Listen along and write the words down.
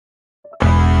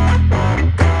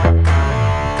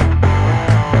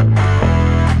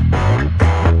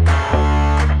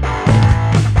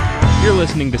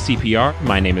listening to CPR.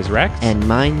 My name is Rex. And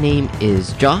my name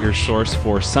is Josh. Your source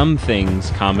for some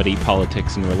things, comedy,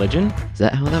 politics, and religion. Is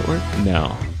that how that works?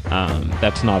 No,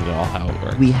 that's not at all how it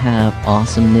works. We have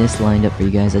awesomeness lined up for you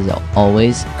guys as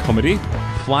always. Comedy?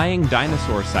 Flying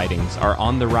dinosaur sightings are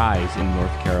on the rise in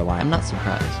North Carolina. I'm not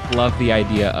surprised. Love the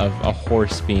idea of a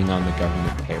horse being on the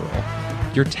government payroll.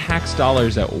 Your tax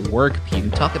dollars at work, people.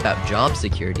 Talk about job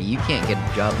security. You can't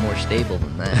get a job more stable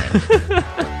than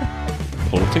that.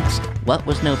 Politics? What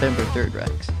was November 3rd,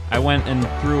 Rex? I went and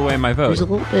threw away my vote. There's a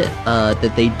little bit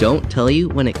that they don't tell you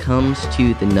when it comes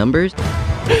to the numbers.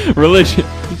 Religion.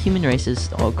 The human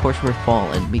races, of course, were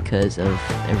fallen because of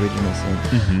original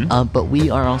sin. But we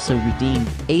are also redeemed.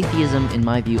 Atheism, in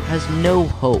my view, has no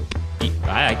hope.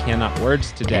 I cannot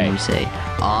words today. Can you say,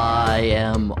 I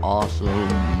am awesome?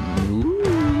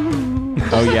 Ooh.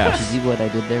 Oh, yes. Did you see what I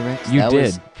did there, Rex? You that did.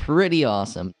 Was pretty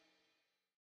awesome.